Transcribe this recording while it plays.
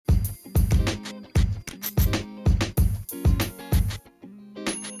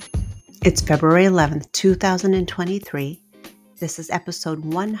It's February 11th, 2023. This is episode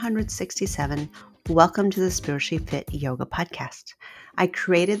 167. Welcome to the Spiritually Fit Yoga Podcast. I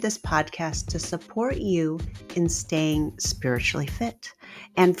created this podcast to support you in staying spiritually fit.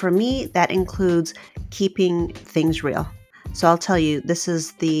 And for me, that includes keeping things real. So I'll tell you, this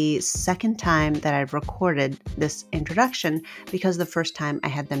is the second time that I've recorded this introduction because the first time I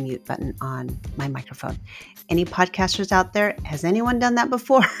had the mute button on my microphone. Any podcasters out there? Has anyone done that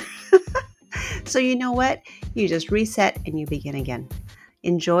before? So you know what? You just reset and you begin again.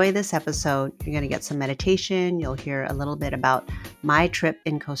 Enjoy this episode. You're going to get some meditation. You'll hear a little bit about my trip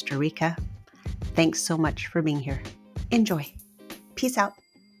in Costa Rica. Thanks so much for being here. Enjoy. Peace out.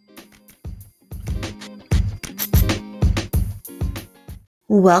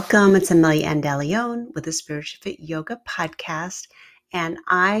 Welcome. It's Amelia Andaleon with the Spiritual Fit Yoga Podcast. And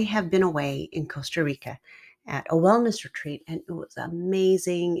I have been away in Costa Rica at a wellness retreat, and it was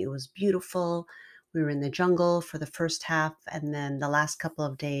amazing. It was beautiful. We were in the jungle for the first half, and then the last couple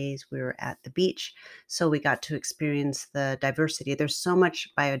of days we were at the beach. So we got to experience the diversity. There's so much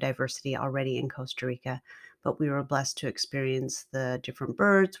biodiversity already in Costa Rica, but we were blessed to experience the different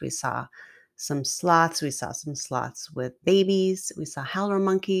birds. We saw some sloths. We saw some sloths with babies. We saw howler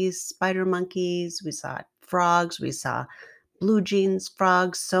monkeys, spider monkeys. We saw frogs. We saw blue jeans,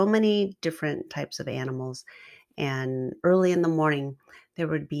 frogs, so many different types of animals. And early in the morning, there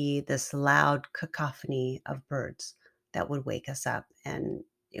would be this loud cacophony of birds that would wake us up. And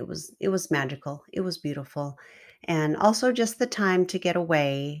it was magical. It was beautiful. And also just the time to get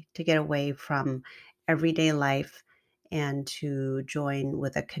away from everyday life and to join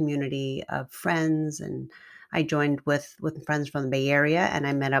with a community of friends. And I joined with friends from the Bay Area, and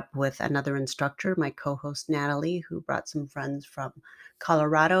I met up with another instructor, my co-host Natalie, who brought some friends from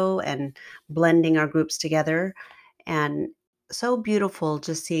Colorado, and blending our groups together. And so beautiful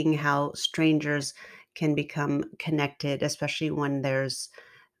just seeing how strangers can become connected, especially when there's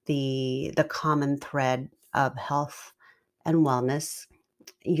the common thread of health and wellness,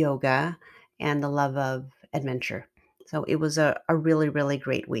 yoga, and the love of adventure. So it was a really, really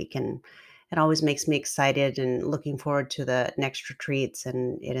great week. And it always makes me excited and looking forward to the next retreats.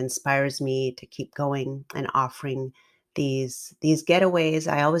 And it inspires me to keep going and offering these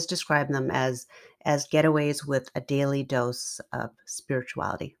getaways. I always describe them as getaways with a daily dose of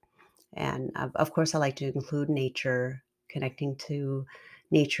spirituality. And of course, I like to include nature, connecting to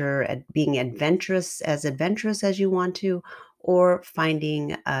nature, and being adventurous as you want to, or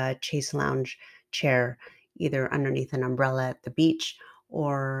finding a Chase Lounge chair, either underneath an umbrella at the beach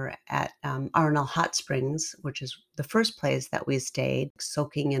or at Arnold Hot Springs, which is the first place that we stayed,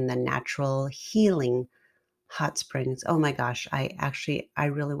 soaking in the natural healing hot springs. Oh my gosh, I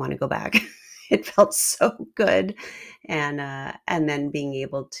really want to go back. It felt so good. And then being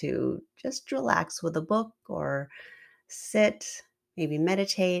able to just relax with a book or sit, maybe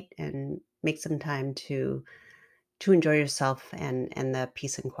meditate and make some time to enjoy yourself and the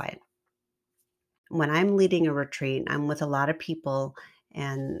peace and quiet. When I'm leading a retreat, I'm with a lot of people,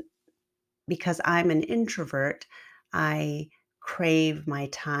 and because I'm an introvert, I crave my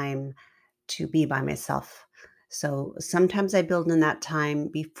time to be by myself. So sometimes I build in that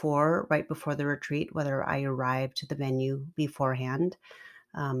time right before the retreat, whether I arrive to the venue beforehand,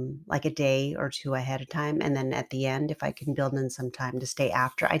 like a day or two ahead of time. And then at the end, if I can build in some time to stay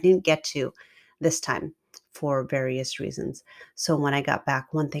after. I didn't get to this time for various reasons. So when I got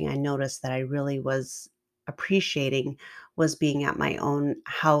back, one thing I noticed that I really was appreciating was being at my own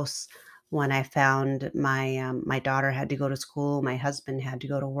house when I found my daughter had to go to school, my husband had to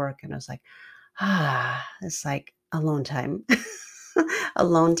go to work, and I was like, it's like alone time.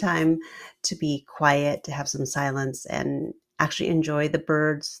 Alone time to be quiet, to have some silence, and actually enjoy the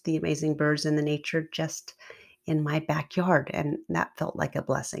birds, the amazing birds in the nature just in my backyard. And that felt like a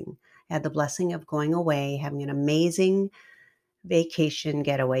blessing. I had the blessing of going away, having an amazing vacation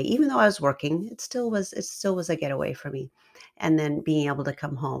getaway. Even though I was working, it still was a getaway for me. And then being able to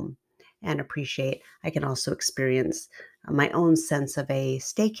come home and appreciate. I can also experience my own sense of a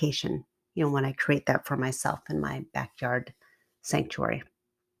staycation, when I create that for myself in my backyard sanctuary.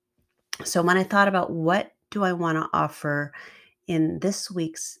 So when I thought about what do I want to offer in this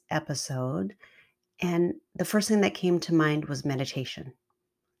week's episode, and the first thing that came to mind was meditation,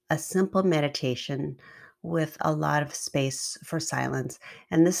 a simple meditation with a lot of space for silence.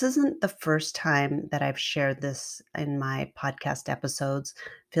 And this isn't the first time that I've shared this in my podcast episodes,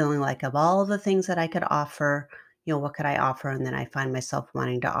 feeling like of all the things that I could offer, what could I offer? And then I find myself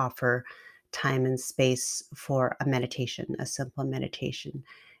wanting to offer time and space for a meditation, a simple meditation.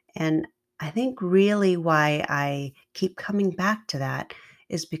 And I think really why I keep coming back to that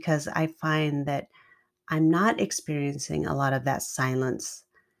is because I find that I'm not experiencing a lot of that silence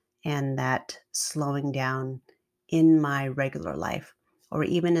and that slowing down in my regular life, or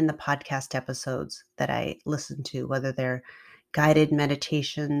even in the podcast episodes that I listen to, whether they're guided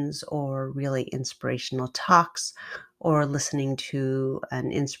meditations or really inspirational talks, or listening to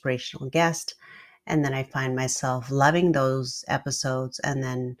an inspirational guest. And then I find myself loving those episodes and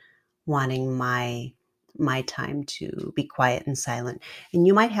then wanting my time to be quiet and silent. And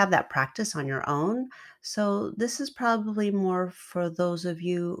you might have that practice on your own. So this is probably more for those of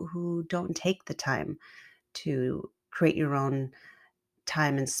you who don't take the time to create your own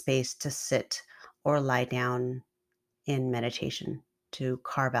time and space to sit or lie down in meditation, to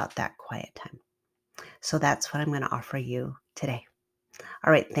carve out that quiet time. So that's what I'm going to offer you today.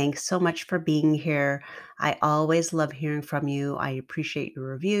 All right. Thanks so much for being here. I always love hearing from you. I appreciate your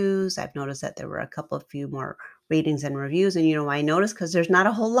reviews. I've noticed that there were a couple of few more ratings and reviews. And I noticed because there's not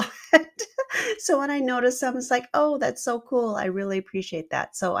a whole lot. So when I notice some, it's like, oh, that's so cool. I really appreciate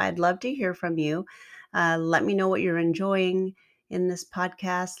that. So I'd love to hear from you. Let me know what you're enjoying in this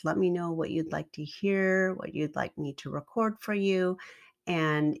podcast. Let me know what you'd like to hear, what you'd like me to record for you.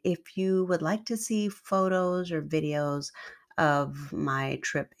 And if you would like to see photos or videos of my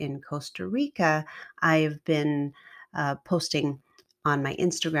trip in Costa Rica, I've been posting on my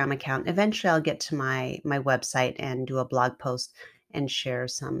Instagram account. Eventually, I'll get to my website and do a blog post and share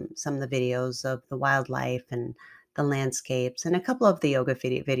some of the videos of the wildlife and the landscapes and a couple of the yoga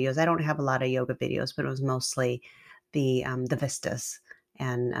videos. I don't have a lot of yoga videos, but it was mostly the vistas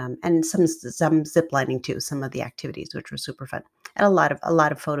and some zip lining too. Some of the activities, which were super fun, and a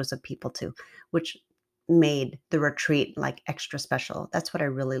lot of photos of people too, which made the retreat like extra special. That's what I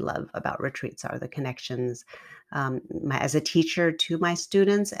really love about retreats, are the connections, as a teacher to my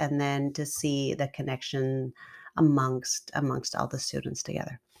students, and then to see the connection amongst all the students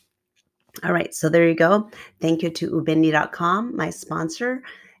together. All right, so there you go. Thank you to ubindi.com, my sponsor,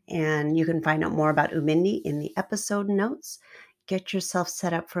 and you can find out more about Ubindi in the episode notes. Get yourself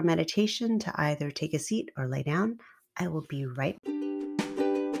set up for meditation to either take a seat or lay down. I will be right back.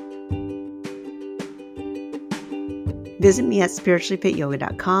 Visit me at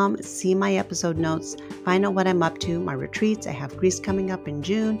spirituallyfityoga.com, see my episode notes, find out what I'm up to, my retreats. I have Greece coming up in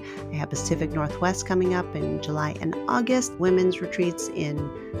June. I have Pacific Northwest coming up in July and August, women's retreats in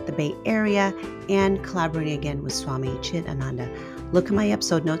the Bay Area, and collaborating again with Swami Chidananda. Look at my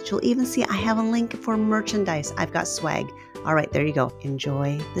episode notes. You'll even see I have a link for merchandise. I've got swag. All right, there you go.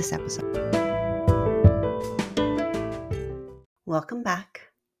 Enjoy this episode. Welcome back.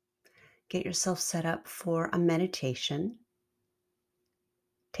 Get yourself set up for a meditation.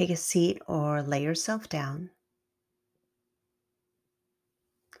 Take a seat or lay yourself down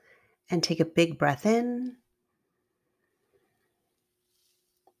and take a big breath in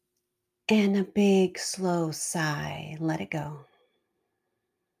and a big slow sigh. Let it go.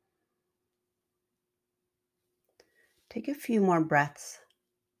 Take a few more breaths,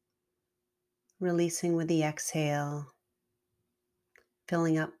 releasing with the exhale,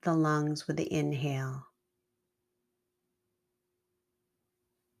 filling up the lungs with the inhale,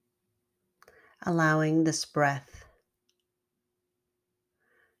 allowing this breath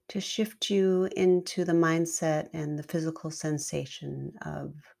to shift you into the mindset and the physical sensation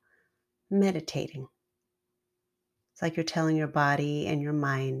of meditating. It's like you're telling your body and your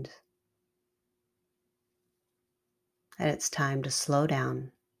mind that it's time to slow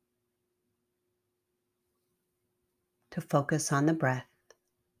down, to focus on the breath,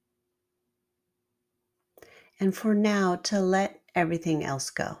 and for now to let everything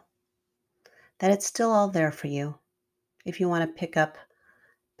else go. That it's still all there for you. If you want to pick up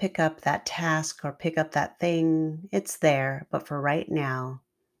that task or pick up that thing, it's there. But for right now,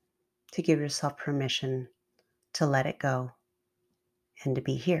 to give yourself permission to let it go and to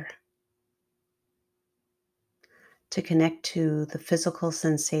be here. To connect to the physical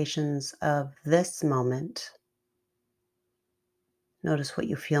sensations of this moment. Notice what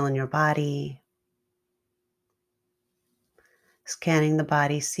you feel in your body. Scanning the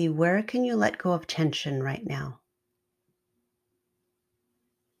body, see where can you let go of tension right now?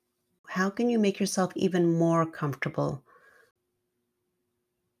 How can you make yourself even more comfortable?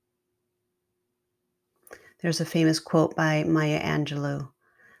 There's a famous quote by Maya Angelou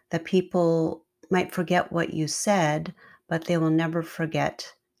that people might forget what you said, but they will never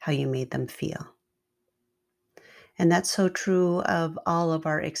forget how you made them feel. And that's so true of all of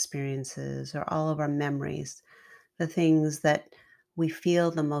our experiences or all of our memories, the things that we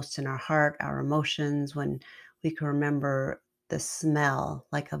feel the most in our heart, our emotions, when we can remember the smell,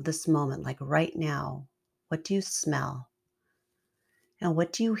 like of this moment, like right now, what do you smell? And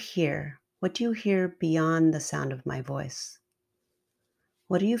what do you hear? What do you hear beyond the sound of my voice?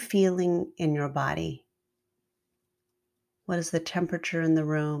 What are you feeling in your body? What is the temperature in the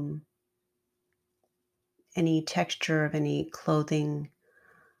room? Any texture of any clothing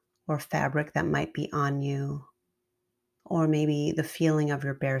or fabric that might be on you? Or maybe the feeling of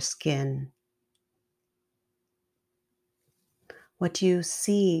your bare skin? What do you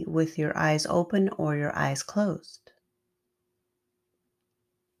see with your eyes open or your eyes closed?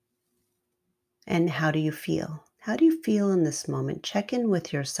 And how do you feel? How do you feel in this moment? Check in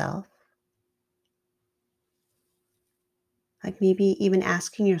with yourself. Like maybe even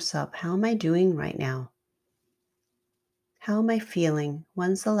asking yourself, how am I doing right now? How am I feeling?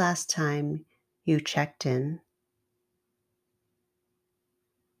 When's the last time you checked in?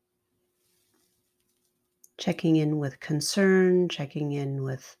 Checking in with concern, checking in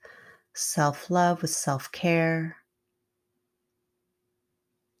with self-love, with self-care,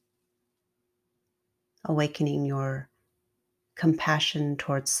 awakening your compassion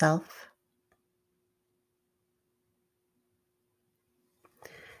towards self.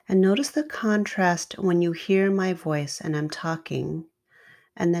 And notice the contrast when you hear my voice and I'm talking,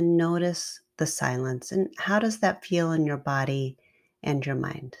 and then notice the silence. And how does that feel in your body and your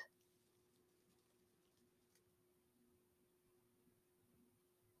mind?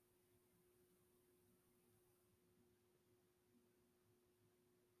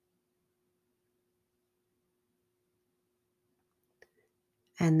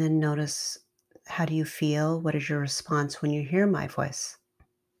 And then notice, how do you feel? What is your response when you hear my voice?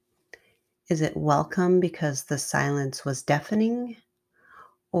 Is it welcome because the silence was deafening?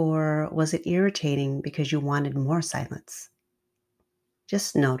 Or was it irritating because you wanted more silence?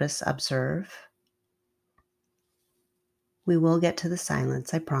 Just notice, observe. We will get to the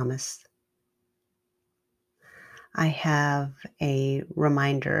silence, I promise. I have a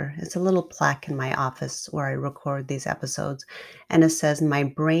reminder. It's a little plaque in my office where I record these episodes, and it says, "My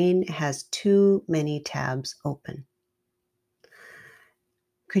brain has too many tabs open."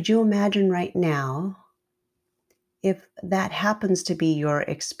 Could you imagine right now if that happens to be your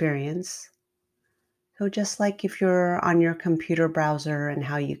experience? So, just like if you're on your computer browser and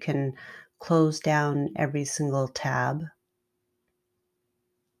how you can close down every single tab,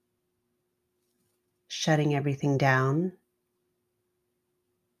 shutting everything down,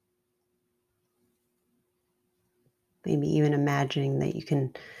 maybe even imagining that you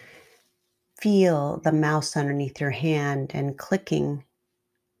can feel the mouse underneath your hand and clicking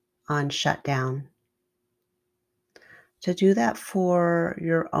on shutdown. To do that for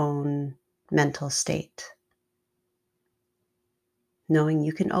your own mental state, knowing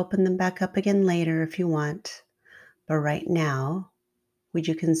you can open them back up again later if you want. But right now, would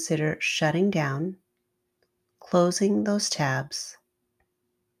you consider shutting down, closing those tabs,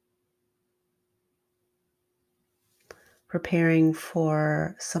 preparing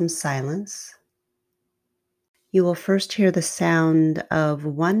for some silence? You will first hear the sound of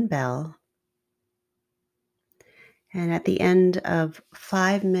one bell, and at the end of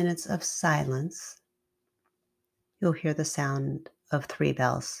 5 minutes of silence, you'll hear the sound of three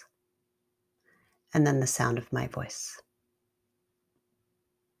bells, and then the sound of my voice.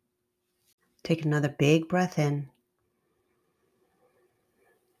 Take another big breath in.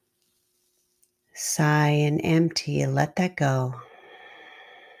 Sigh and empty and let that go.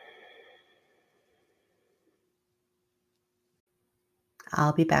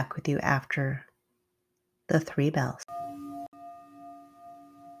 I'll be back with you after the three bells.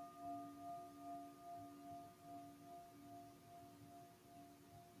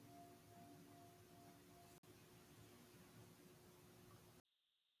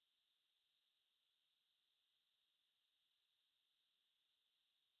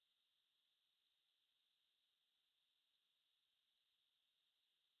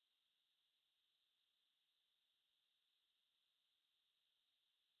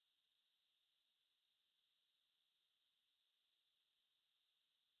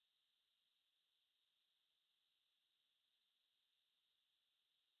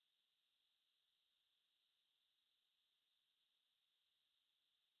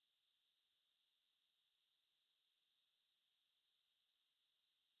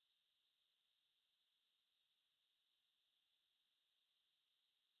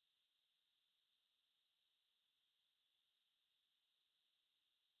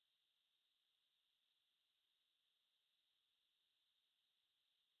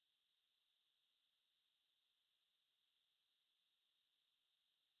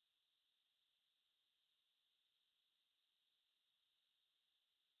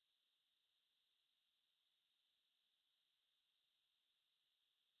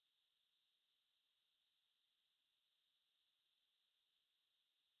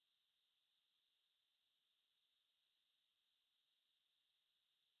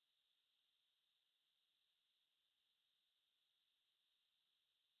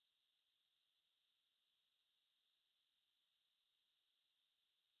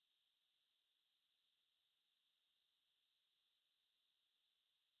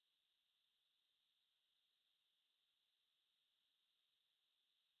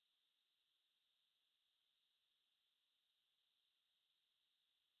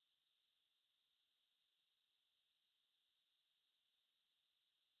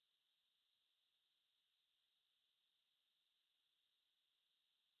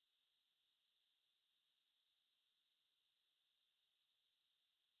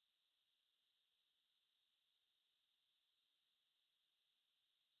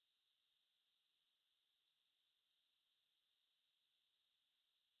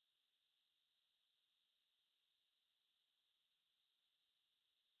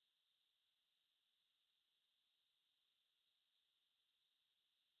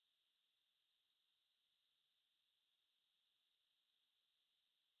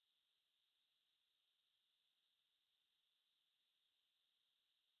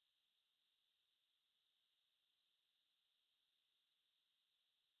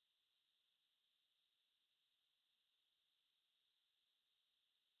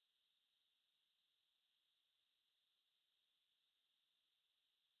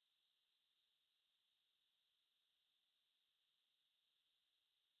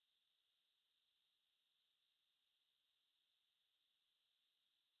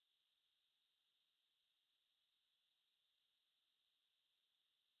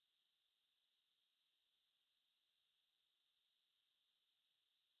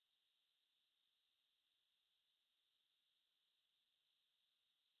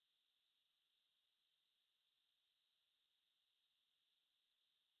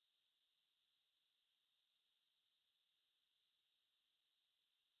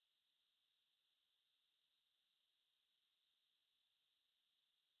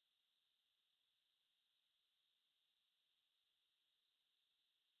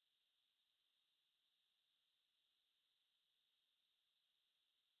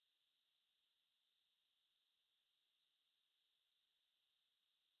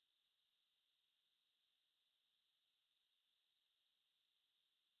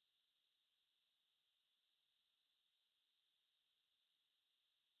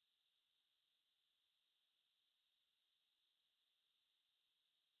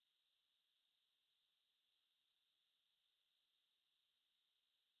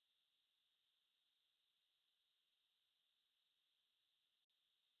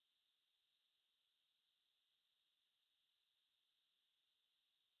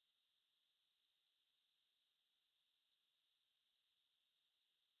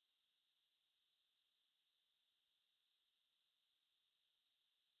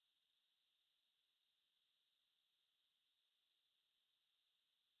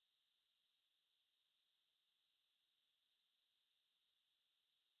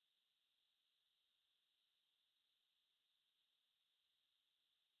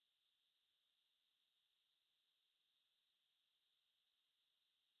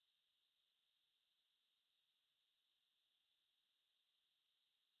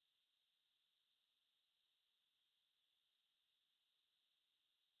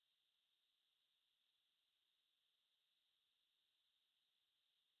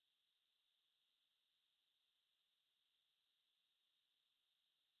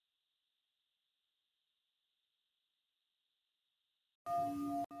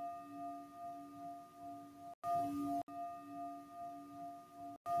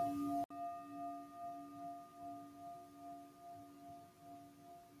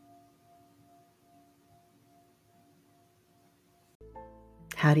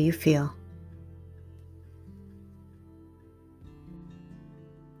 How do you feel?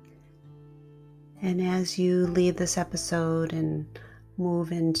 And as you leave this episode and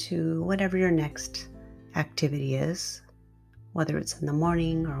move into whatever your next activity is, whether it's in the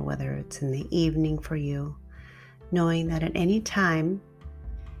morning or whether it's in the evening for you, knowing that at any time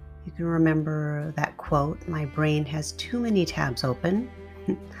you can remember that quote, "My brain has too many tabs open."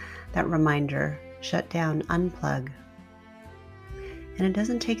 That reminder, shut down, unplug. And it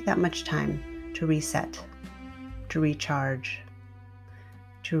doesn't take that much time to reset, to recharge,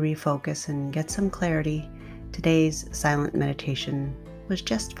 to refocus and get some clarity. Today's silent meditation was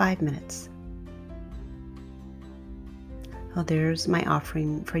just 5 minutes. Well, there's my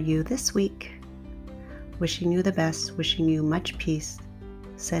offering for you this week. Wishing you the best, wishing you much peace,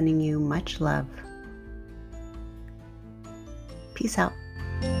 sending you much love. Peace out.